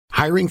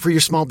Hiring for your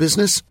small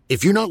business?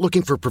 If you're not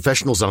looking for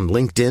professionals on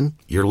LinkedIn,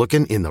 you're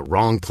looking in the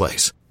wrong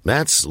place.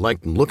 That's like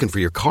looking for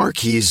your car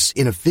keys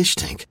in a fish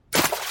tank.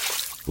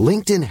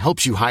 LinkedIn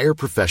helps you hire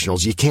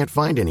professionals you can't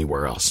find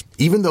anywhere else,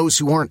 even those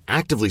who aren't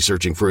actively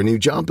searching for a new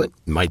job but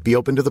might be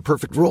open to the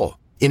perfect role.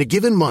 In a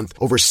given month,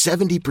 over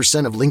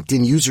 70% of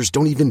LinkedIn users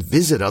don't even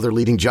visit other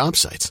leading job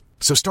sites.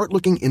 So start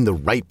looking in the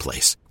right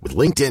place. With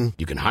LinkedIn,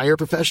 you can hire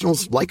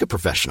professionals like a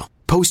professional.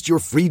 Post your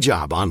free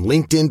job on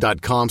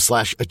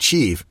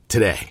linkedin.com/achieve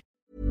today.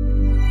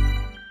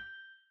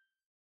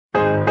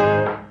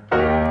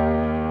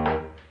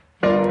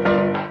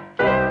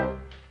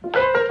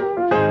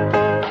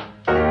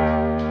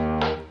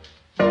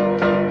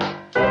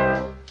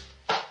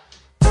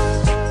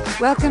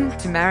 Welcome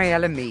to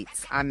Mariella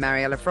Meets. I'm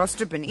Mariella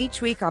Frostrup, and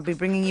each week I'll be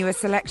bringing you a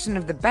selection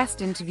of the best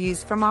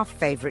interviews from our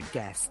favourite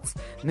guests.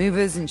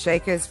 Movers and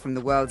shakers from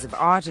the worlds of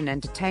art and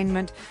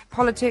entertainment,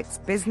 politics,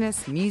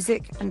 business,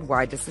 music, and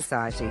wider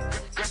society.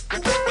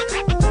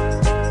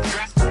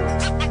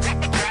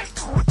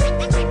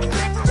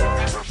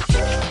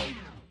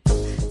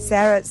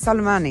 Sarah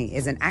Solemani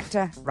is an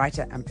actor,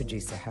 writer and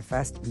producer. Her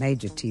first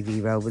major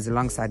TV role was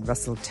alongside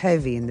Russell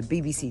Tovey in the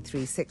BBC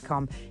Three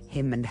sitcom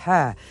Him and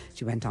Her.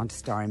 She went on to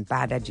star in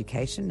Bad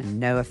Education and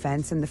No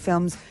Offence, and the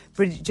films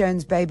Bridget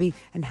Jones' Baby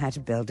and How to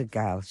Build a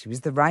Girl. She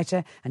was the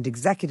writer and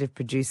executive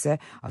producer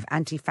of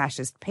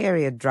anti-fascist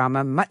period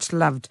drama, much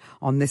loved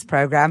on this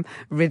programme,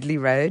 Ridley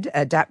Road,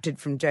 adapted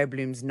from Joe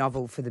Bloom's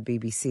novel for the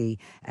BBC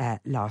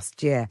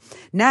last year.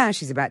 Now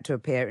she's about to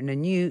appear in a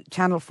new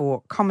Channel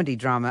 4 comedy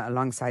drama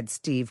alongside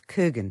Steve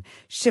Coogan,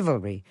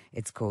 Chivalry,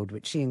 it's called,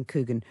 which she and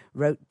Coogan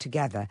wrote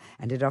together,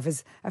 and it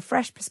offers a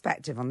fresh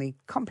perspective on the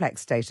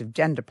complex state of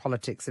gender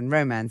politics and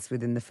romance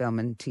within the film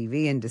and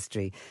TV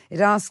industry.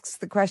 It asks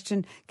the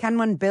question, can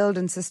one build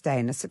and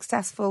sustain a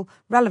successful,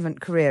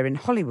 relevant career in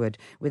Hollywood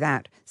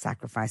without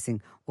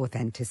sacrificing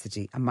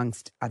authenticity,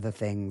 amongst other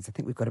things? I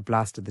think we've got a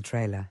blast of the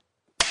trailer.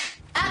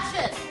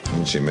 Action!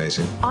 Isn't she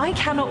amazing? I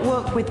cannot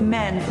work with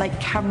men like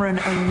Cameron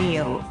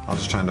O'Neill. I'll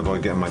just try and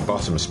avoid getting my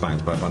bottom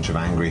spanked by a bunch of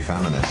angry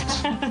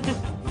feminists.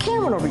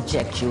 Cameron will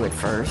reject you at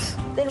first,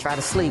 then try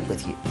to sleep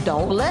with you.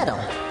 Don't let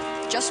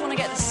him. Just want to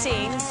get the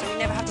scene so we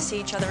never have to see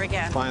each other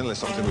again. Finally,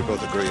 something we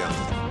both agree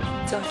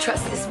on. Don't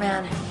trust this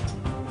man.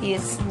 He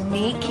is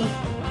sneaky.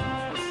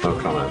 No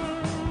comment.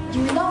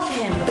 You love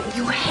him, but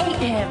you hate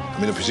him. I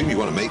mean, I presume you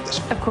want to make this.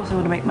 Of course I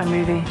want to make my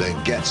movie.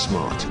 Then get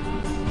smart.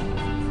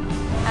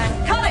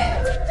 And cut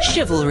it!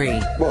 Chivalry.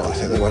 Well, I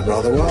think they went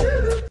rather well.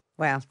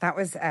 Well, that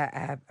was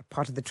a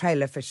part of the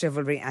trailer for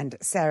Chivalry, and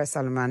Sarah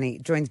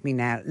Solemani joins me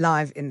now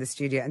live in the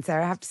studio. And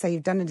Sarah, I have to say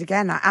you've done it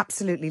again. I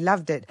absolutely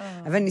loved it. Oh.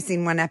 I've only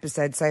seen one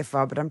episode so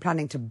far, but I'm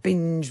planning to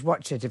binge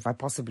watch it if I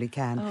possibly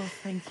can. Oh,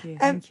 thank you.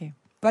 Thank you.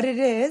 But it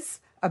is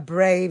a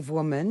brave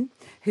woman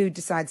who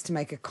decides to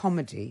make a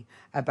comedy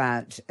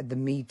about the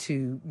Me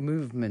Too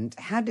movement.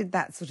 How did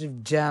that sort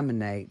of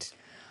germinate?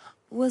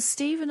 Well,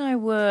 Steve and I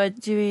were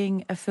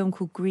doing a film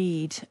called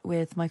Greed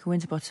with Michael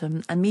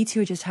Winterbottom, and Me Too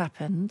had just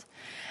happened.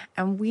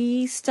 And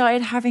we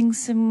started having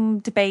some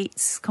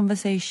debates,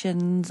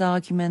 conversations,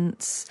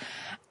 arguments,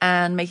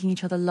 and making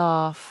each other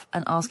laugh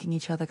and asking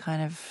each other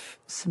kind of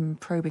some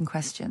probing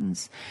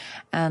questions.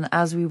 And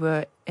as we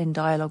were in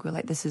dialogue, we were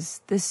like, this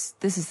is the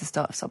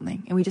start of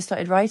something. And we just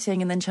started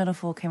writing, and then Channel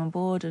 4 came on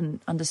board and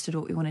understood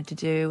what we wanted to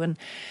do. And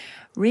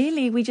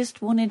really, we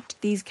just wanted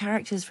these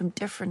characters from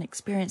different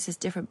experiences,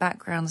 different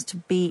backgrounds to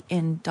be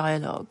in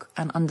dialogue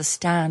and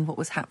understand what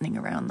was happening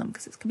around them,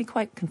 because it can be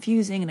quite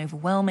confusing and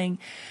overwhelming.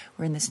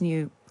 We're in this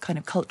new kind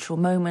of cultural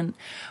moment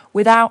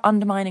without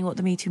undermining what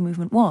the Me Too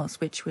movement was,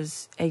 which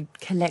was a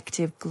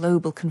collective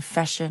global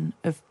confession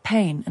of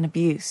pain and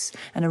abuse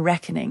and a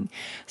reckoning.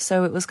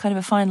 So it was kind of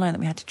a fine line that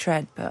we had to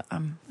tread, but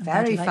I'm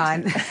very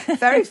fine,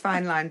 very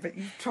fine line, but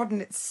you've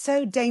trodden it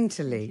so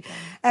daintily.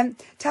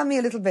 Tell me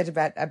a little bit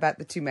about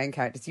the two main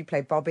characters. You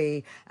play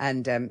Bobby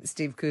and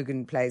Steve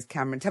Coogan plays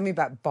Cameron. Tell me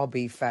about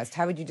Bobby first.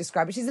 How would you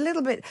describe her? She's a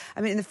little bit,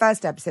 I mean, in the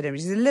first episode,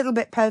 she's a little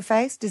bit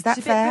po-faced. Is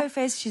that fair? She's a bit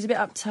po-faced. She's a bit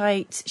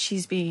uptight.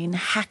 She's been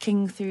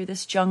hacking through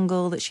this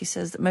jungle that she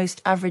says that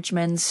most average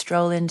men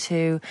stroll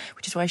into,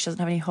 which is why she doesn't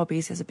have any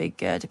hobbies. There's a big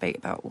debate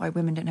about why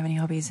women don't have any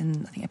hobbies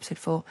in, I think, episode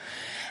 4.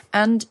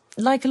 And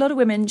like a lot of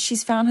women,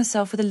 she's found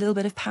herself with a little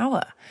bit of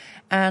power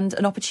and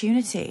an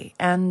opportunity,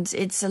 and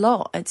it's a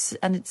lot. It's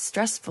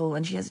stressful,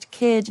 and she has a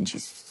kid, and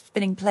she's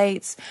spinning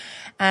plates,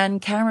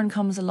 and Cameron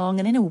comes along,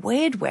 and in a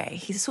weird way,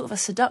 he's sort of a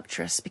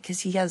seductress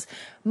because he has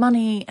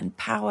money and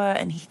power,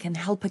 and he can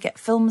help her get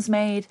films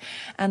made,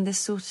 and this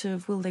sort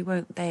of will they,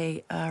 won't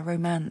they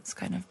romance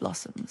kind of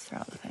blossoms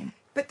throughout the thing.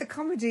 But the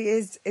comedy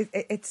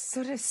it's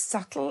sort of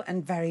subtle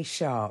and very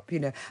sharp, you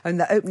know. And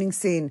the opening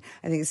scene,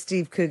 I think it's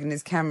Steve Coogan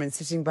as Cameron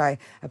sitting by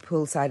a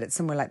poolside at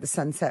somewhere like the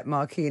Sunset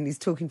Marquee, and he's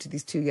talking to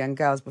these two young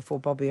girls before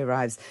Bobby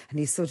arrives, and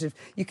he's sort of,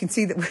 you can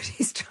see that what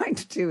he's trying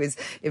to do is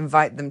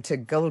invite them to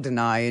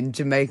Goldeneye in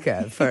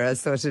Jamaica for a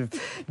sort of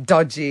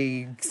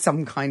dodgy,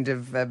 some kind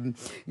of,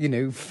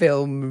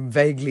 film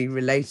vaguely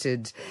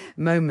related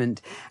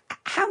moment.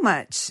 How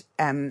much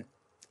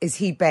is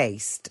he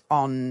based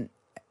on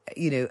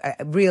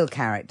real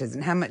characters,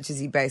 and how much is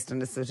he based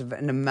on a sort of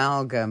an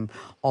amalgam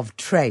of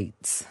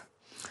traits?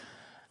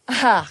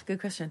 Good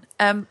question.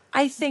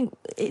 I think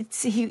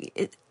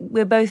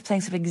we're both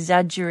playing sort of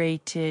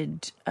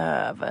exaggerated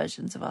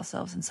versions of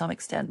ourselves in some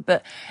extent,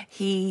 but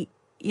he,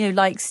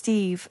 like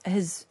Steve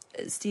has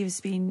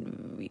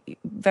been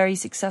very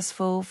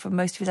successful for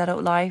most of his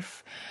adult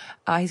life.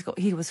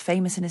 He was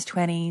famous in his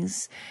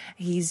 20s.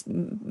 He's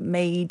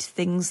made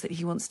things that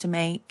he wants to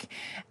make.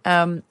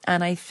 And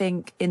I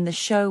think in the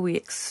show we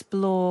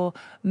explore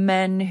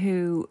men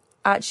who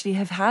actually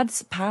have had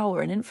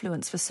power and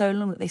influence for so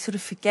long that they sort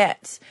of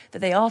forget that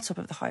they are top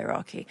of the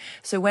hierarchy.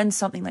 So when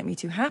something like Me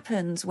Too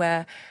happens,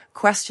 where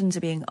questions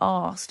are being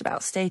asked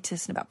about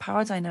status and about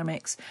power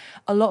dynamics,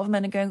 a lot of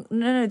men are going,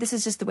 no, this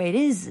is just the way it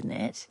is, isn't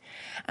it?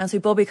 And so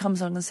Bobby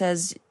comes on and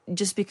says,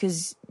 just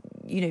because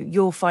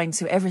you're fine,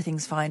 so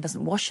everything's fine,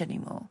 doesn't wash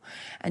anymore.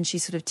 And she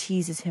sort of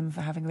teases him for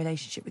having a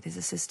relationship with his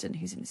assistant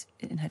who's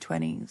in her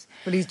 20s.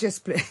 Well, he's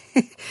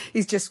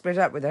just split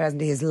up with her,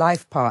 hasn't he? His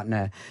life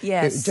partner.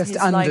 Yes. Just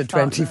under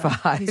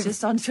 25. He's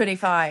just under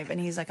 25. And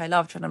he's like, I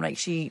loved her. And I'm like,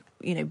 she,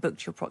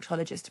 booked your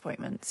proctologist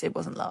appointments. It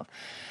wasn't love.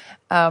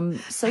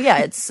 So yeah,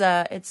 it's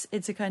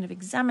a kind of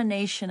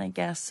examination, I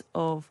guess,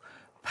 of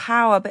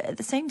power, but at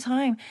the same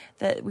time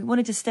that we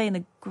wanted to stay in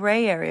the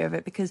grey area of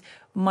it, because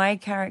my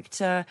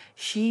character,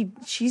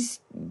 she's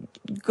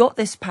got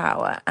this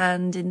power,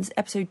 and in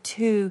episode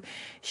 2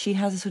 she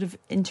has a sort of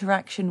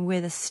interaction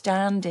with a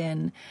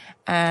stand-in,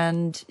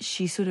 and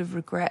she sort of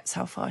regrets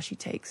how far she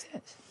takes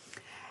it.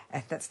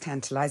 That's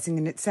tantalising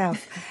in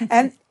itself.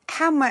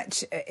 How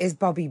much is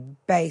Bobby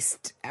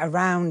based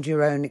around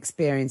your own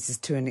experiences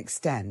to an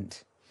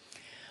extent?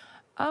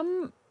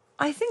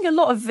 I think a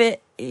lot of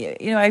it,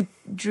 I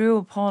drew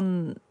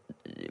upon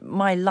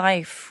my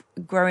life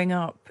growing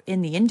up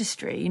in the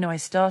industry. I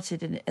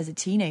started as a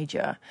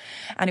teenager,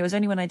 and it was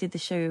only when I did the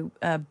show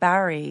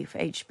Barry for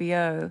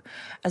HBO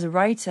as a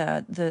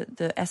writer, the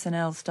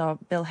SNL star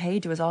Bill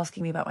Hader was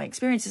asking me about my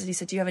experiences, and he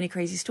said, do you have any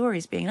crazy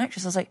stories being an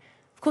actress? I was like,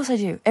 of course I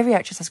do. Every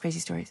actress has crazy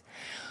stories.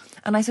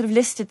 And I sort of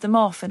listed them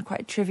off in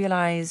quite a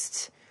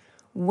trivialized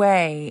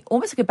way,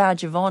 almost like a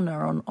badge of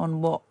honor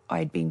on what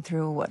I'd been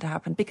through or what had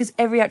happened, because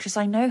every actress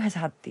I know has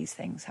had these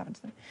things happen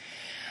to them.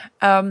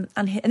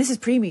 And this is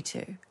pre-Me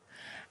Too.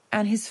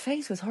 And his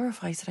face was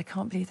horrified. He said, I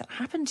can't believe that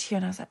happened to you.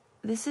 And I was like,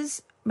 this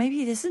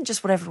isn't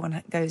just what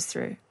everyone goes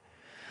through.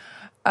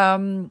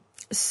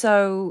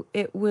 So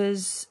it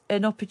was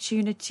an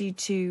opportunity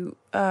to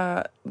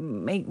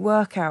make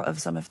work out of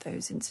some of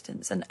those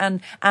incidents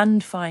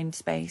and find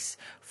space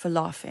for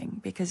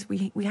laughing, because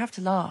we have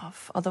to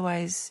laugh,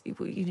 otherwise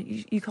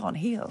you can't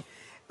heal.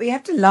 But you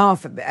have to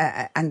laugh,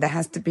 and there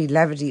has to be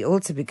levity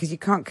also, because you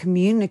can't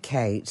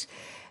communicate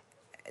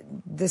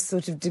the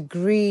sort of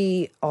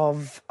degree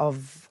of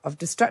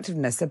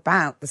destructiveness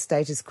about the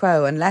status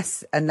quo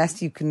unless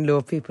you can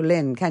lure people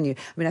in, can you?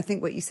 I mean, I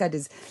think what you said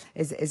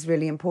is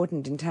really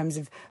important in terms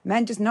of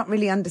men just not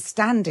really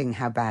understanding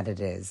how bad it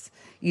is,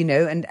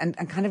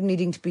 and kind of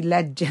needing to be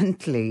led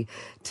gently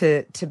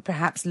to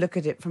perhaps look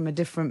at it from a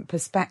different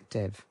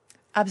perspective.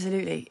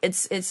 Absolutely.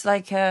 It's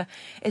like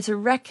it's a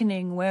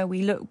reckoning where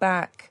we look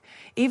back,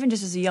 even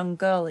just as a young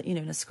girl, in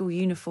a school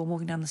uniform,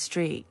 walking down the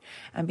street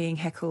and being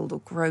heckled or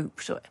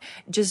groped, or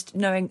just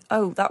knowing,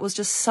 oh, that was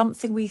just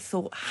something we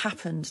thought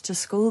happened to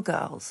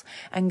schoolgirls,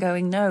 and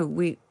going, no,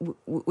 we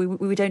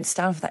don't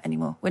stand for that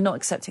anymore. We're not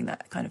accepting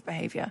that kind of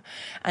behaviour.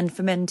 And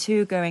for men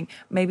too, going,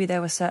 maybe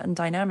there were certain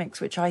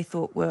dynamics which I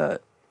thought were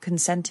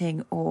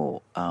consenting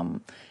or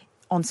on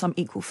some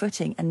equal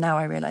footing, and now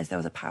I realise there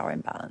was a power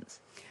imbalance.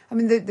 I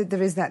mean,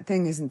 there is that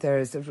thing, isn't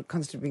there, sort of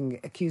constantly being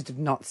accused of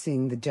not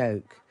seeing the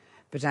joke,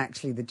 but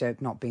actually the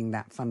joke not being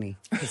that funny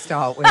to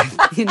start with,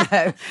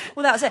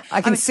 Well, that's it.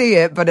 I mean, see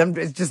it, but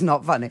it's just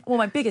not funny. Well,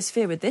 my biggest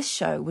fear with this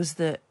show was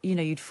that,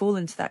 you'd fall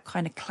into that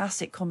kind of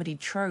classic comedy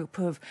trope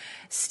of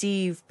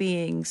Steve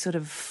being sort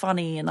of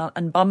funny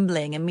and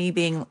bumbling, and me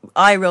being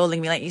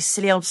eye-rolling, me like, you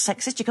silly old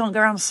sexist, you can't go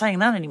around saying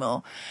that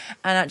anymore.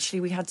 And actually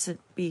we had to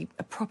be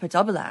a proper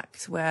double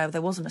act where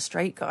there wasn't a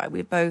straight guy. We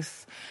were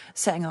both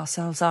setting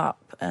ourselves up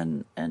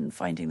and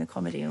finding the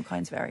comedy in all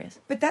kinds of areas.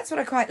 But that's what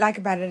I quite like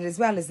about it as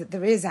well, is that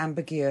there is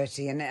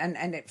ambiguity, and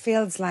it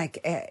feels like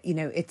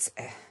it's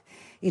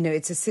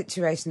a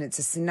situation, it's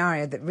a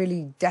scenario that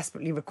really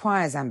desperately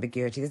requires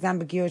ambiguity. There's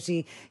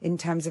ambiguity in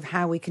terms of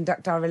how we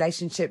conduct our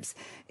relationships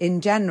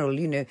in general,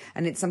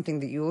 and it's something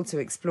that you also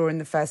explore in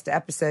the first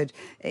episode,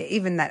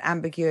 even that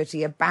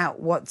ambiguity about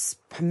what's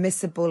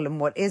permissible and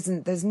what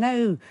isn't. There's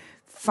no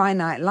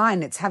finite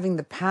line. It's having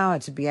the power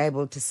to be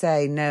able to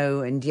say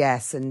no and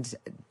yes, and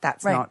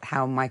that's right. Not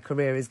how my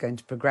career is going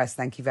to progress,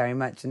 thank you very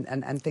much,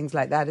 and things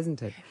like that,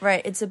 isn't it?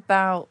 Right, it's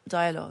about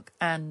dialogue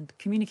and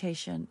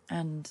communication,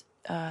 and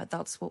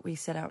that's what we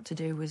set out to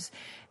do, was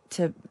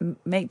to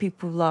make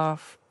people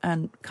laugh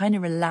and kind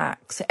of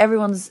relax. So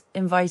everyone's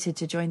invited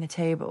to join the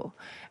table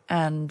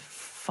and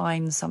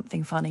find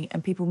something funny,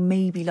 and people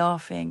may be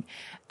laughing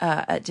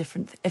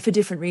for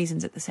different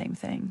reasons at the same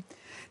thing.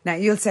 Now,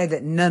 you'll say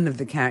that none of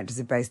the characters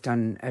are based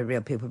on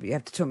real people, but you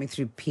have to talk me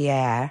through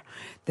Pierre,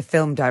 the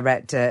film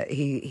director.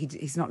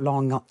 He's not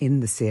long in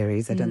the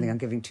series. I don't think I'm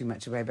giving too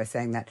much away by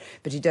saying that.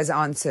 But he does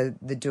answer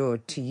the door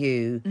to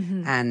you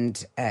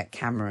and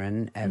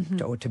Cameron,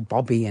 or to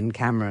Bobby and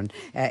Cameron,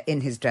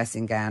 in his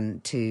dressing gown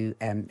to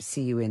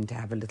see you in to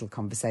have a little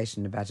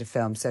conversation about a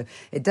film. So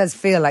it does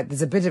feel like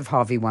there's a bit of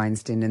Harvey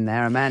Weinstein in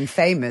there, a man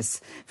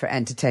famous for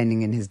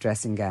entertaining in his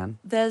dressing gown.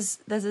 There's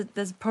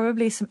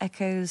probably some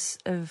echoes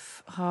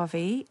of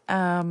Harvey,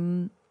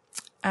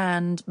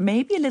 and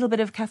maybe a little bit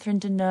of Catherine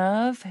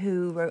Deneuve,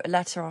 who wrote a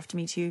letter after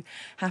Me Too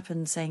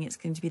happened saying it's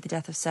going to be the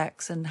death of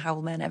sex and how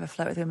will men ever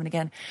flirt with women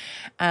again.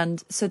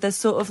 And so there's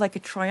sort of like a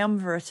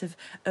triumvirate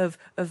of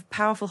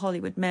powerful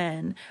Hollywood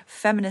men,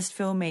 feminist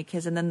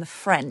filmmakers, and then the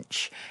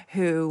French,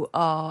 who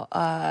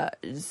are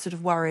sort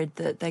of worried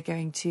that they're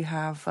going to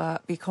have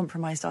be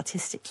compromised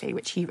artistically,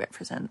 which he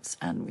represents,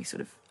 and we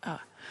sort of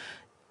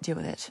deal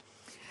with it.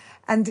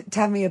 And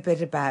tell me a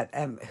bit about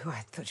who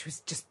I thought she was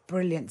just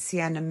brilliant,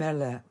 Sienna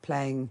Miller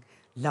playing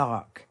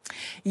Lark.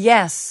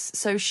 Yes,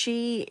 so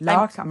she...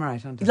 Lark, I'm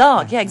right, aren't I?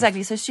 Lark, yeah,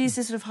 exactly. So she's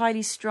this sort of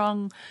highly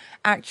strung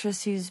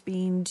actress who's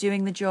been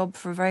doing the job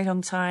for a very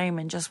long time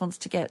and just wants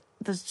to get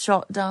the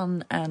shot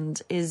done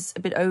and is a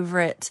bit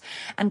over it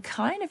and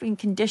kind of been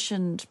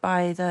conditioned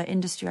by the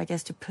industry, I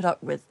guess, to put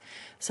up with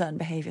certain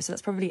behaviour. So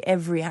that's probably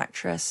every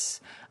actress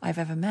I've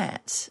ever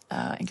met,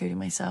 including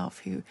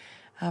myself, who...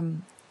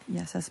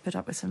 yes, has put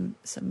up with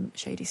some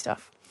shady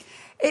stuff.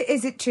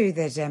 Is it true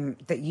that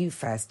that you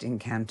first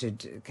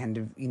encountered kind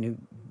of, you know,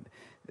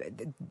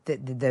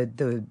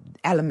 the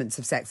elements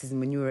of sexism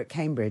when you were at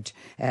Cambridge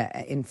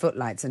in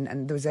Footlights,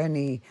 and there was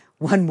only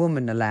one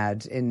woman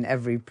allowed in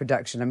every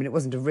production? I mean, it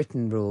wasn't a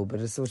written rule,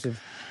 but a sort of,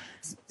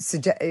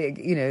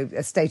 you know,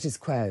 a status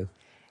quo.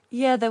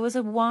 Yeah, there was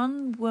a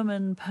one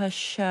woman per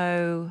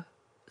show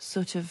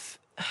sort of,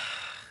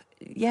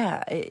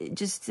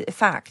 just a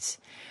fact.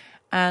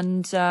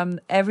 And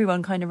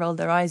everyone kind of rolled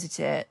their eyes at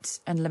it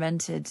and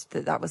lamented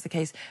that was the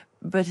case,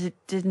 but it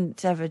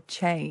didn't ever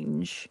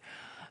change.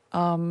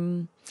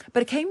 But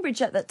at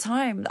Cambridge at that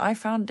time, I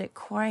found it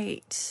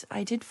quite.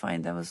 I did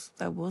find there was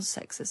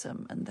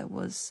sexism, and there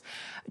was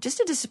just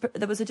a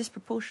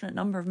disproportionate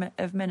number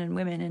of men and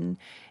women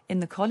in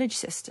the college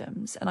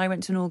systems. And I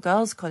went to an all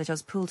girls college. I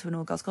was pulled to an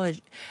all girls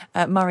college.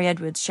 Murray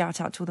Edwards,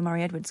 shout out to all the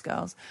Murray Edwards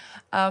girls.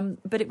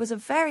 But it was a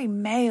very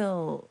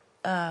male.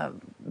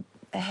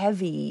 A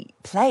heavy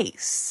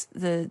place,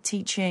 the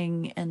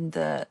teaching and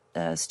the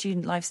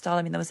student lifestyle.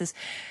 I mean, there was this,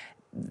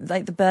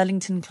 like the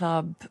Burlington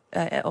Club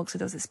at Oxford,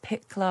 there was this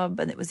pit club,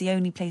 and it was the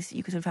only place that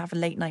you could have a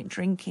late night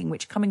drinking,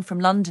 which, coming from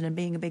London and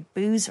being a big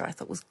boozer, I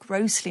thought was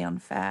grossly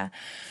unfair,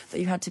 that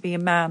you had to be a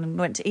man and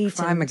went to eat.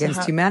 Crime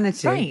against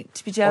humanity. Right,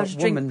 to be able to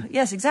drink. Woman.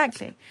 Yes,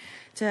 exactly.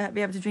 To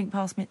be able to drink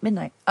past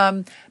midnight.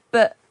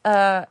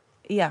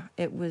 Yeah,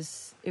 it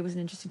was an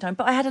interesting time,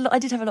 but I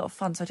did have a lot of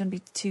fun, so I don't be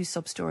too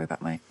sob story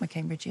about my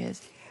Cambridge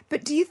years.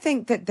 But do you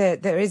think that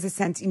there is a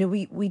sense, you know,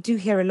 we do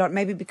hear a lot,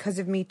 maybe because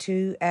of Me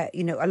Too,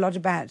 you know, a lot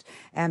about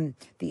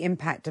the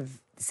impact of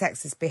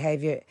sexist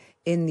behaviour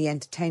in the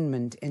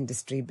entertainment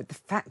industry, but the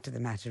fact of the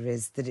matter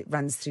is that it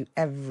runs through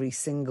every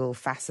single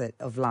facet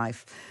of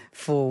life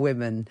for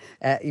women,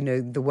 you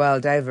know, the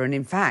world over. And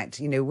in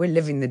fact, you know, we're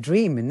living the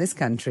dream in this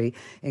country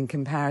in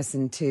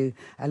comparison to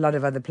a lot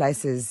of other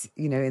places,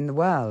 you know, in the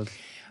world.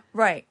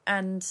 Right.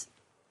 And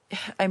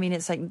I mean,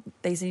 it's like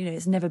they say, you know,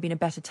 it's never been a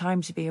better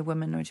time to be a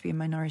woman or to be a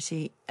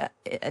minority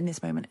in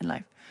this moment in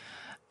life.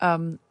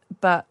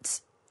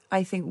 But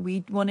I think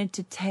we wanted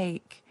to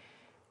take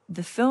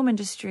the film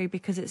industry,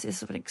 because it's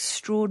sort of an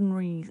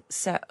extraordinary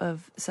set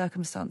of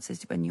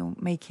circumstances when you're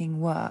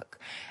making work.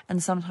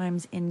 And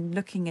sometimes in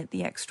looking at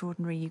the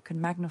extraordinary, you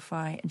can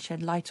magnify and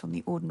shed light on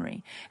the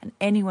ordinary. And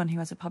anyone who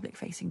has a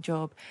public-facing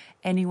job,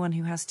 anyone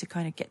who has to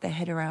kind of get their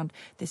head around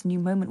this new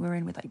moment we're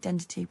in with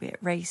identity, be it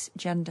race,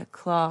 gender,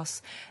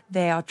 class,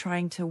 they are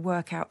trying to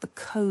work out the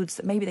codes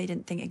that maybe they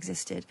didn't think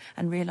existed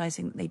and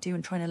realising that they do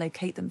and trying to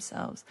locate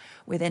themselves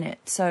within it.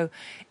 So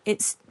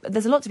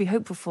there's a lot to be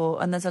hopeful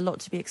for, and there's a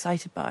lot to be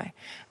excited by.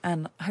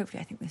 And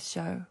hopefully I think this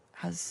show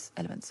has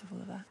elements of all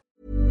of that.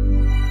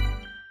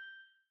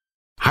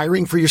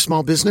 Hiring for your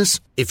small business?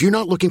 If you're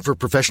not looking for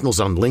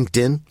professionals on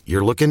LinkedIn,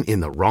 you're looking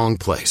in the wrong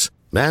place.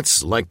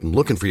 That's like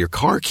looking for your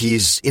car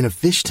keys in a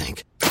fish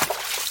tank.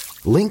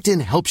 LinkedIn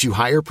helps you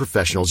hire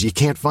professionals you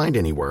can't find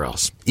anywhere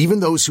else,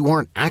 even those who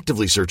aren't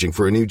actively searching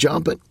for a new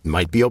job but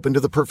might be open to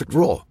the perfect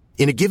role.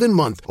 In a given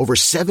month, over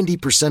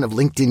 70% of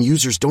LinkedIn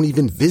users don't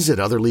even visit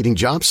other leading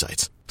job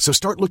sites. So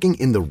start looking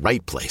in the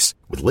right place.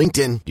 With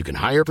LinkedIn, you can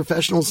hire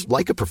professionals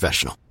like a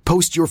professional.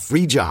 Post your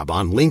free job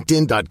on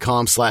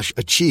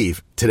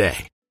linkedin.com/achieve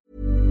today.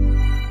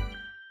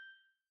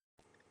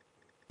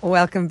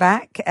 Welcome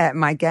back.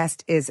 My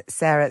guest is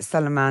Sarah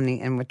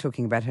Solemani, and we're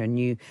talking about her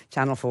new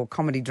Channel 4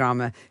 comedy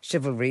drama,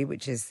 Chivalry,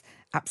 which is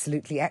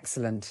absolutely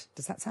excellent.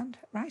 Does that sound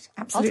right?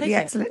 Absolutely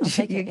excellent.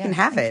 You can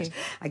have it.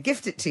 I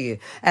gift it to you.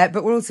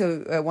 But we're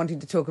also wanting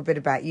to talk a bit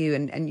about you,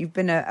 and you've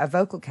been a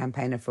vocal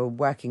campaigner for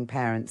working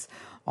parents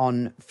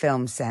on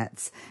film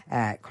sets,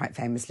 quite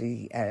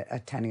famously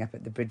turning up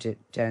at the Bridget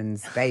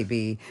Jones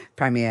Baby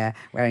premiere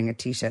wearing a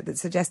T-shirt that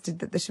suggested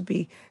that there should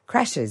be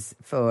crashes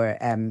for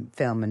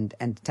film and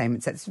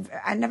entertainment sets.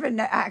 I never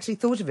actually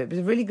thought of it. It was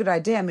a really good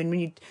idea. I mean, when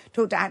you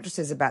talk to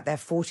actresses about their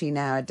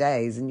 14-hour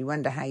days and you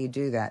wonder how you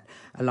do that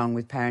along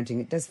with parenting,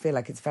 it does feel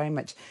like it's very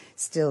much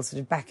still sort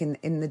of back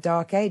in the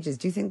dark ages.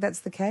 Do you think that's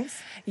the case?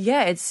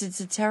 Yeah, it's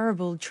a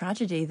terrible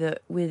tragedy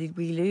that we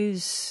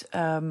lose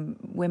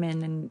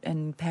women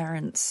and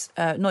parents,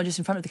 not just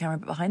in front of the camera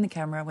but behind the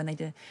camera when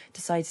they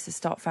decide to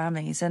start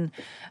families. And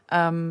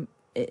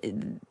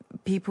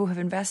people have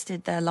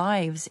invested their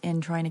lives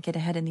in trying to get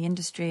ahead in the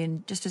industry,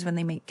 and just as when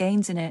they make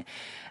gains in it,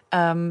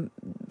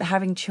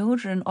 having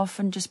children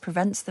often just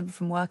prevents them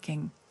from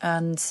working.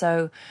 And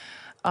so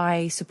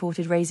I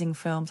supported Raising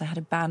Films. I had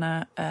a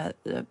banner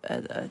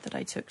that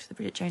I took to the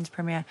Bridget Jones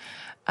premiere,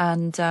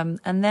 and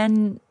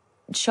then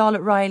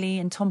Charlotte Riley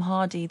and Tom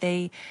Hardy,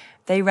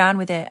 they ran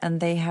with it, and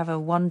they have a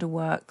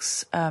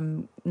Wonderworks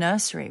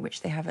nursery,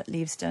 which they have at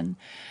Leavesden.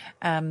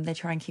 They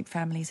try and keep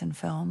families in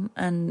film,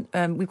 and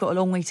we've got a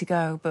long way to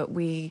go, but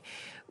we're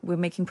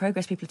making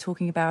progress. People are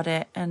talking about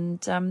it, and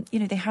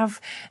they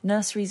have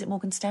nurseries at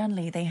Morgan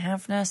Stanley. They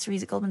have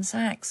nurseries at Goldman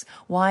Sachs.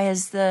 Why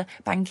is the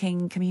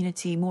banking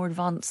community more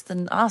advanced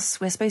than us?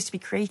 We're supposed to be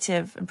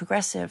creative and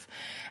progressive,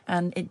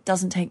 and it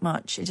doesn't take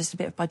much. It's just a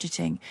bit of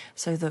budgeting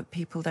so that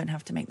people don't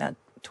have to make that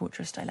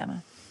torturous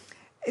dilemma.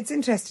 It's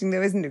interesting,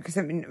 though, isn't it? Because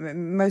I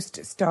mean,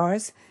 most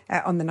stars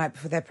on the night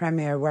before their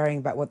premiere are worrying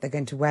about what they're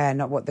going to wear,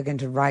 not what they're going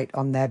to write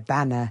on their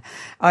banner.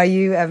 Are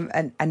you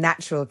a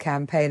natural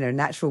campaigner, a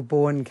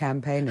natural-born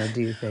campaigner,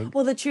 do you think?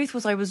 Well, the truth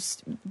was I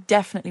was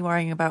definitely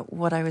worrying about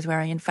what I was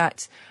wearing. In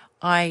fact,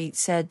 I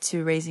said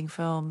to Raising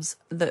Films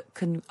that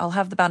I'll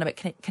have the banner, but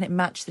can it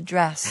match the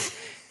dress?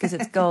 Because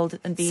it's gold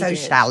and beaded. So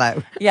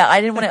shallow. Yeah, I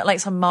didn't want it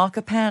like some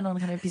marker pen on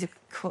kind of a piece of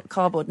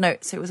cardboard. No,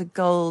 so it was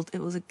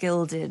a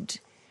gilded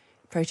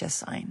protest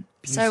sign.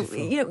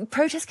 Beautiful. So,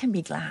 protest can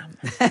be glam.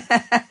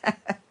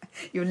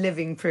 You're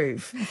living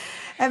proof.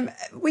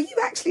 Were you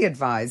actually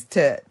advised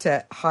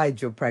to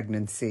hide your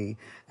pregnancy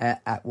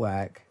at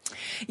work?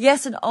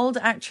 Yes, an older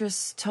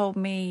actress told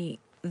me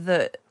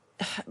that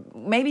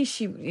maybe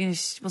she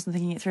wasn't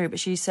thinking it through, but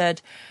she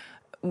said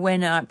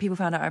when people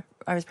found out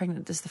I was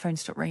pregnant, the phone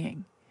stopped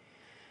ringing.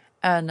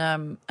 And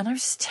I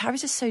was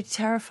just so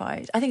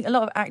terrified. I think a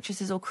lot of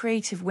actresses or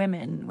creative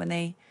women, when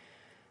they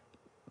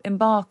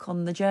embark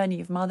on the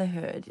journey of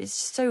motherhood, it's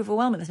just so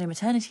overwhelming. There's no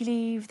maternity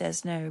leave,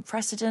 there's no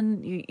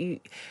precedent.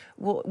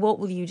 What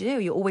will you do?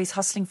 You're always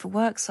hustling for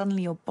work.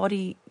 Suddenly your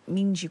body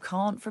means you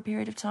can't for a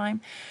period of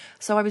time.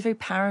 So I was very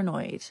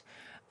paranoid,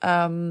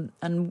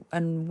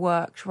 and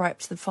worked right up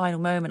to the final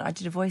moment. I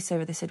did a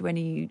voiceover. They said, when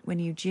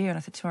are you due? And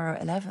I said, tomorrow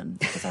at 11,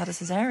 because I had a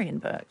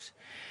cesarean booked.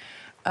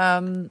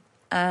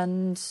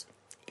 And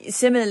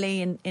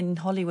similarly in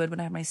Hollywood, when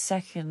I had my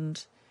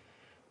second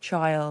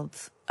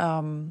child,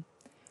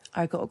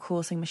 I got a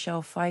call saying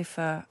Michelle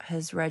Pfeiffer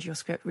has read your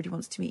script, really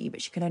wants to meet you,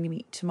 but she can only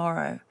meet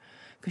tomorrow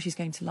because she's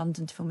going to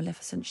London to film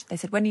Maleficent. They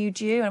said, when are you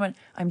due? And I went,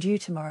 I'm due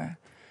tomorrow.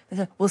 They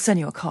said, we'll send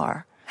you a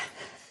car.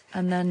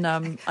 And then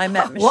I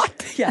met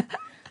What? Yeah.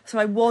 So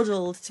I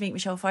waddled to meet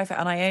Michelle Pfeiffer,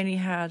 and I only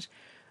had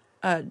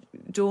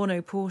Dawn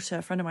O'Porter,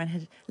 a friend of mine,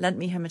 had lent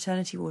me her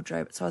maternity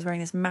wardrobe. So I was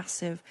wearing this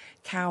massive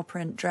cow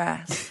print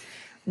dress,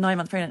 9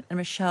 months pregnant, and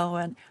Michelle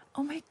went,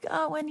 oh my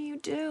God, when are you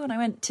due? And I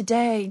went,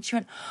 today. And she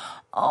went,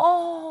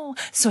 oh.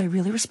 So I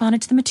really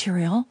responded to the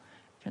material.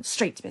 She went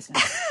straight to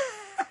business.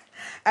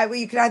 Well,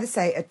 you could either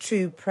say a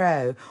true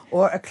pro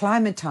or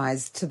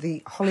acclimatised to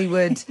the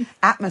Hollywood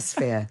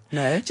atmosphere.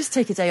 No? Just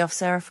take a day off,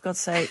 Sarah, for God's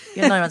sake.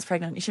 You're 9 months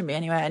pregnant. You shouldn't be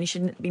anywhere, and you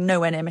shouldn't be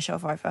nowhere near Michelle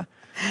Pfeiffer.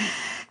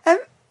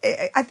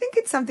 I think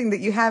it's something that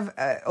you have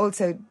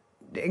also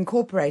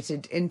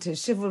incorporated into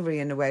chivalry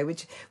in a way,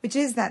 which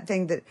is that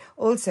thing that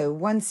also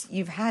once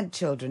you've had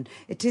children,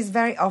 it is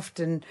very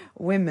often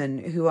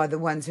women who are the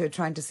ones who are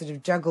trying to sort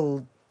of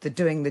juggle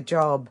doing the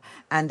job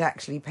and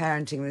actually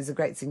parenting. There's a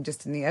great scene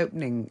just in the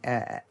opening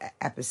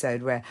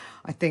episode where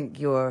I think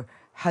your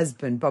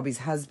husband, Bobby's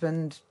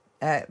husband,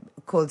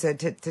 calls her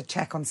to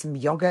check on some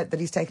yogurt that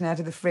he's taken out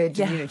of the fridge.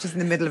 Yeah. And, just in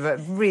the middle of a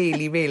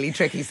really, really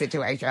tricky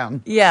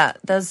situation. Yeah,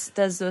 there's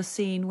a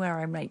scene where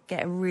I might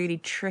get a really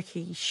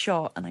tricky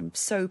shot, and I'm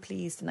so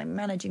pleased, and I'm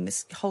managing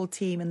this whole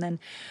team, and then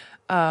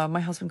my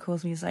husband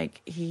calls me. He's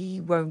like,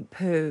 he won't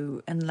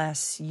poo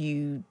unless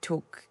you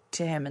talk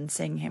to him and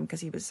sing him,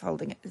 because he was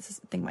holding it. This is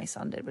the thing my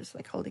son did, was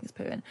like holding his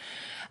poo in.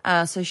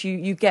 So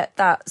you get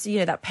that,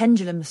 that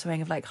pendulum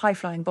swing of like high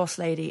flying boss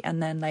lady,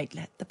 and then like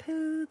let the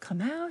poo come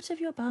out of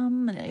your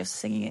bum, and you're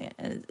singing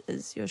it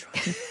as you're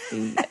trying to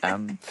be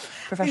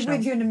professional. I'll be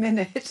with you in a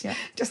minute. Yeah.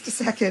 Just a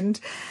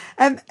second.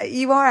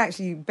 You are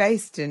actually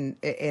based in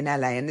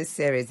LA, and this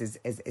series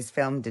is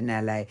filmed in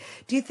LA.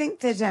 Do you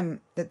think that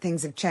that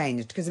things have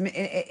changed? Because I mean,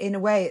 in a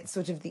way, it's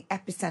sort of the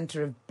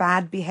epicenter of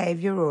bad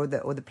behaviour, or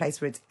the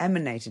place where it's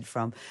emanated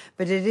from.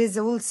 But it is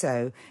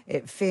also,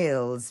 it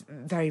feels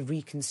very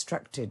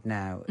reconstructed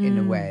now in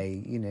a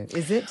way.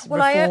 Is it?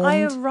 Well,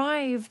 I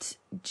arrived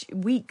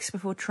weeks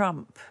before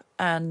Trump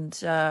and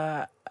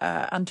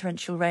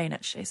torrential rain,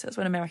 actually. So that's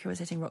when America was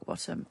hitting rock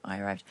bottom. I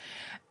arrived,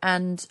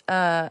 and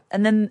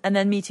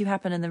then Me Too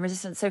happened and the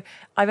resistance. So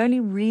I've only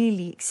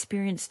really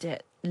experienced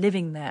it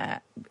living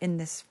there in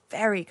this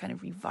very kind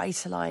of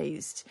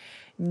revitalized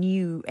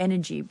new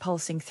energy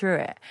pulsing through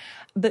it.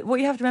 But what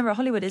you have to remember at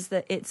Hollywood is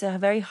that it's a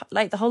very,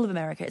 like the whole of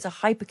America, it's a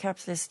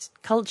hyper-capitalist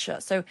culture.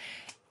 So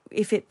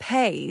if it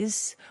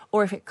pays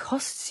or if it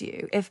costs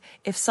you, if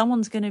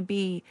someone's going to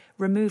be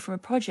removed from a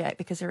project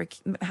because there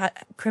are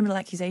criminal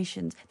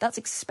accusations, that's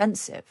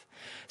expensive.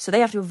 So they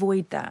have to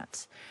avoid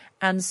that.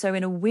 And so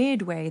in a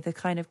weird way, the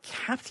kind of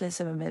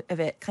capitalism of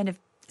it kind of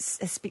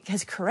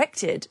has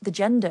corrected the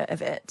gender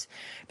of it,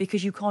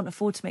 because you can't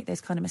afford to make those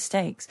kind of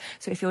mistakes.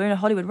 So if you're in a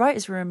Hollywood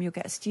writer's room, you'll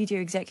get a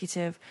studio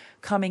executive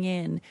coming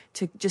in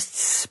to just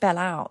spell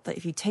out that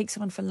if you take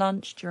someone for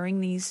lunch during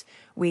these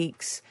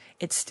weeks,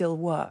 it's still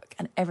work,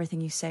 and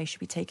everything you say should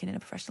be taken in a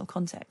professional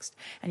context.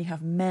 And you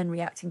have men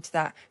reacting to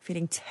that,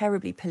 feeling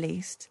terribly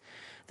policed,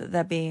 that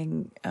they're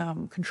being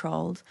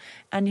controlled.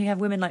 And you have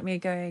women like me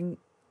going,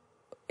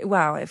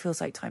 wow, it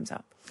feels like time's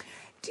up.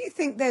 Do you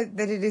think that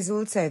it is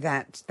also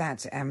that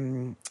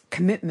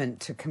commitment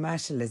to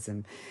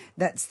commercialism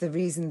that's the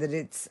reason that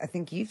it's, I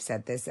think you've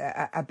said this,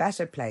 a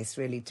better place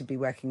really to be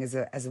working as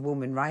a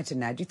woman writer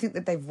now? Do you think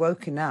that they've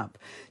woken up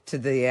to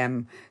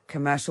the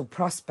commercial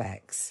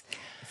prospects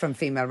from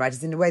female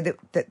writers in a way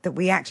that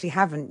we actually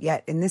haven't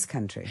yet in this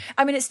country?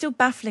 I mean, it's still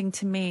baffling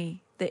to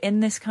me that in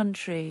this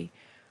country,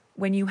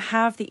 when you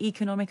have the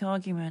economic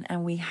argument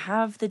and we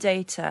have the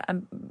data,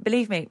 and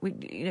believe me,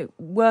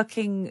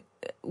 working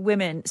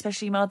women,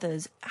 especially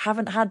mothers,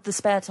 haven't had the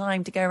spare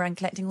time to go around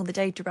collecting all the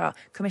data about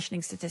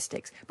commissioning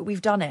statistics, but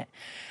we've done it.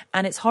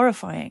 And it's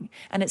horrifying.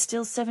 And it's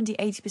still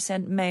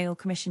 70-80% male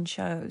commissioned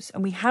shows.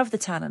 And we have the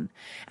talent,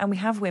 and we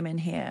have women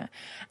here,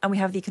 and we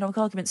have the economic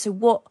argument. So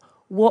what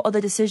are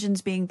the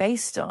decisions being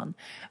based on?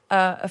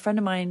 A friend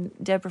of mine,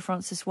 Deborah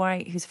Francis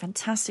White, who's a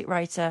fantastic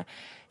writer,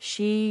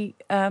 she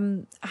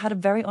had a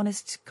very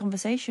honest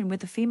conversation with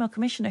the female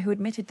commissioner who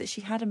admitted that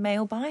she had a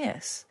male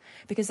bias,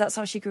 because that's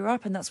how she grew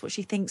up and that's what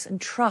she thinks and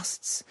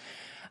trusts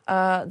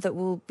that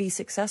will be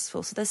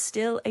successful. So there's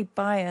still a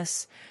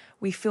bias.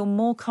 We feel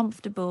more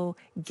comfortable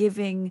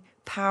giving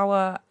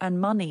power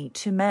and money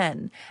to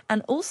men.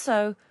 And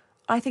also,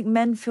 I think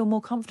men feel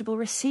more comfortable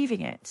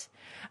receiving it.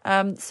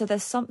 So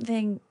there's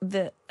something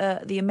that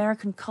the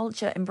American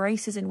culture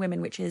embraces in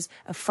women, which is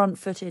a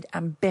front-footed,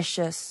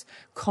 ambitious,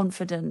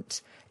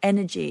 confident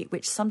energy,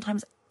 which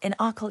sometimes in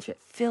our culture it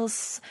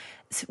feels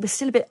we're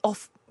still a bit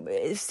off.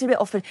 It's still a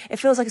bit off. It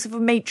feels like a sort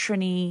of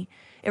matronly.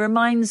 It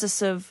reminds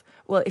us of,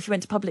 well, if you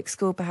went to public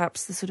school,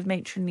 perhaps the sort of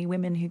matronly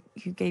women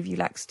who gave you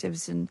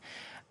laxatives and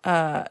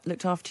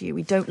looked after you.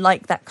 We don't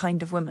like that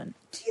kind of woman.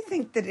 Do you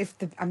think that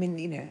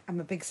I'm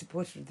a big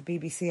supporter of the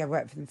BBC. I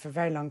worked for them for a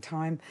very long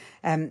time,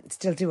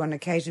 still do on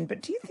occasion.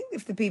 But do you think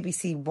if the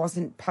BBC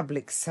wasn't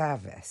public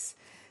service,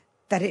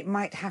 that it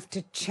might have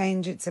to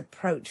change its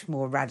approach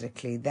more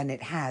radically than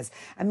it has?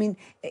 I mean,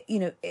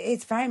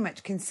 it very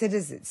much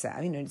considers itself,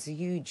 it's a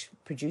huge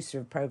producer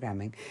of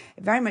programming.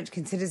 It very much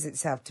considers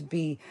itself to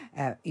be,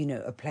 a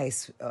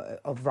place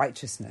of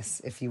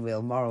righteousness, if you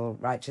will, moral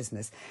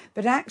righteousness.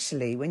 But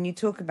actually, when you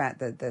talk about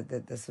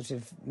the sort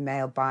of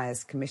male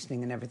bias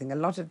commissioning and everything, a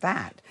lot of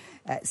that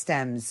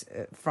stems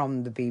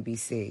from the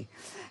BBC.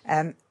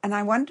 And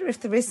I wonder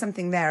if there is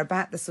something there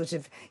about the sort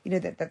of,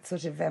 that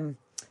sort of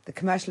the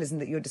commercialism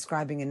that you're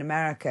describing in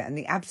America and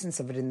the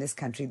absence of it in this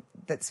country,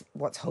 that's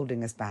what's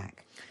holding us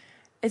back.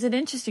 It's an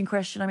interesting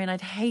question. I mean,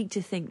 I'd hate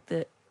to think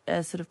that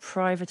a sort of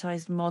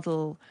privatized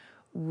model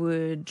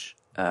would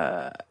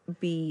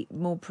be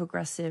more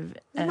progressive.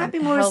 It might be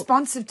more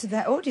responsive to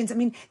their audience. I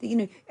mean,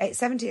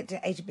 70 to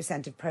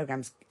 80% of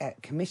programs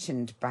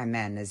commissioned by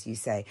men, as you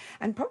say,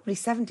 and probably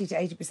 70 to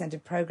 80%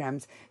 of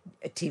programs,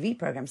 TV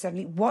programs,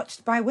 certainly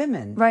watched by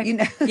women. Right.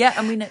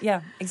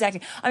 Yeah,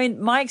 exactly. I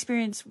mean, my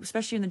experience,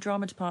 especially in the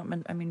drama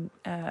department,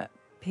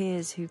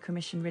 Piers, who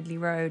commissioned Ridley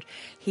Road,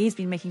 he's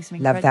been making some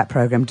incredible... Love that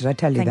programme. Did I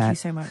tell you that? Thank you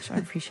so much. I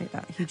appreciate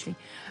that hugely.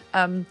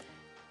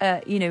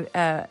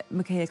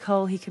 Michaela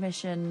Cole, he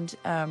commissioned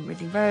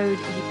Ridley Road.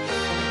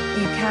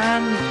 You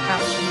can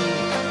actually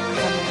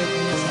have an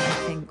open meeting, I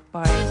think,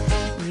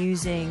 by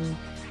using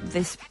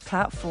this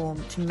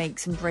platform to make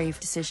some brave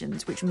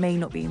decisions, which may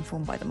not be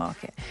informed by the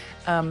market.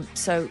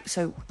 So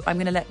I'm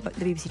going to let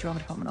the BBC Drama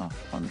Department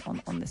off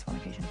on this one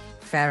occasion.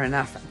 Fair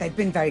enough. They've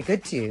been very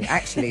good to you,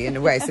 actually, in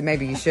a way, so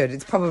maybe you should.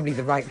 It's probably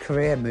the right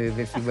career move,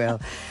 if you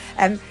will.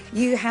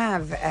 You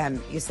have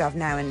yourself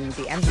now in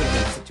the envy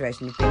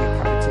situation. You've been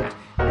a coveted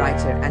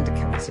writer and a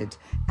coveted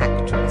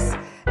actress.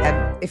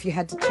 If you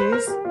had to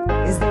choose,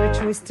 is there a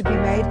choice to be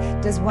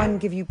made? Does one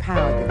give you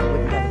power that you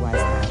wouldn't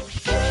otherwise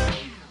have?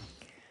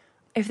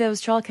 If there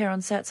was childcare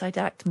on sets, I'd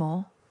act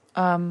more.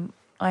 I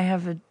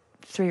have a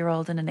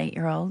 3-year-old and an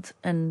 8-year-old,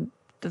 and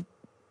the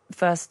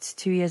first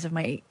 2 years of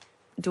my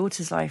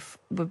daughter's life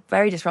were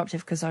very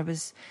disruptive because I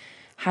was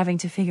having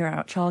to figure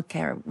out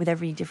childcare with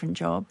every different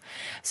job.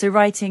 So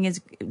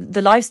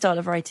the lifestyle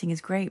of writing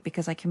is great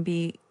because I can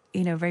be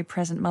very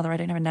present mother. I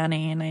don't have a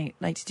nanny, and I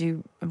like to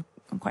do. I'm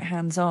quite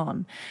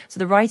hands-on, so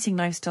the writing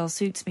lifestyle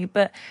suits me.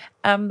 But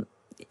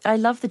I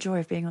love the joy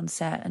of being on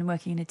set and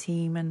working in a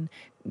team and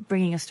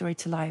bringing a story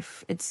to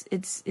life. It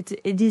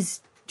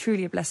is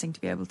truly a blessing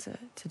to be able to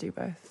do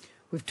both.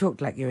 We've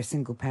talked like you're a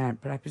single parent,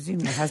 but I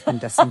presume your husband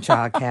does some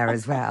childcare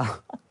as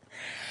well.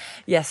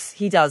 Yes,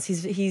 he does.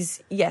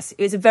 He's yes.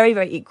 It was a very,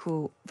 very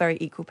equal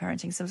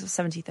parenting. So it was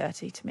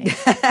 70-30 to me.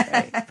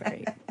 Very,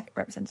 very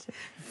representative.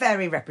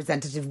 Very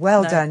representative.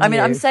 Well done. I mean,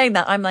 you. I'm saying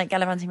that I'm like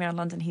gallivanting around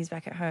London. He's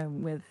back at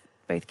home with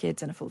both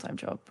kids and a full-time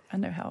job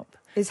and no help.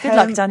 Good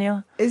luck,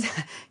 Daniel.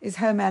 Is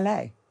home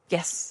LA?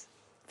 Yes.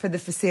 For the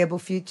foreseeable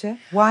future?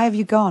 Why have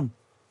you gone?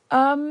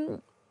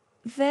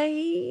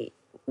 They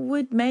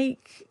would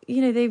make,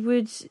 they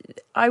would,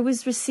 I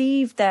was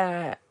received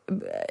there,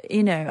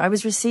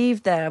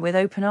 with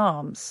open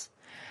arms.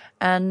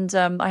 And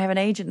I have an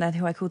agent there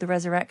who I call the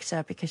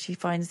Resurrector, because she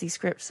finds these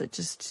scripts that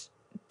just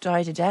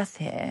die to death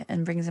here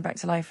and brings them back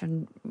to life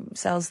and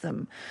sells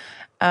them.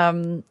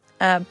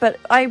 But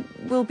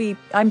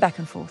I'm back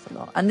and forth a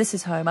lot. And this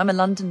is home. I'm a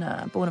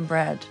Londoner, born and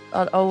bred.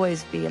 I'll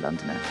always be a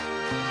Londoner.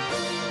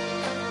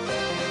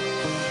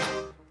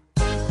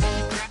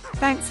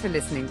 Thanks for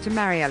listening to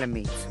Mariella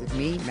Meets with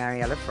me,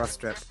 Mariella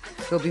Frostrup.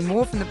 There'll be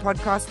more from the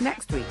podcast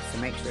next week, so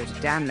make sure to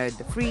download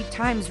the free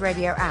Times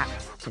Radio app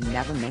to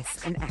never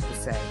miss an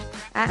episode.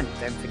 And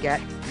don't forget,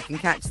 you can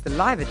catch the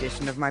live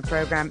edition of my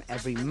programme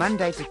every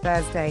Monday to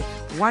Thursday,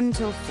 1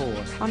 till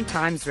 4 on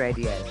Times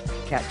Radio.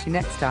 Catch you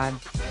next time.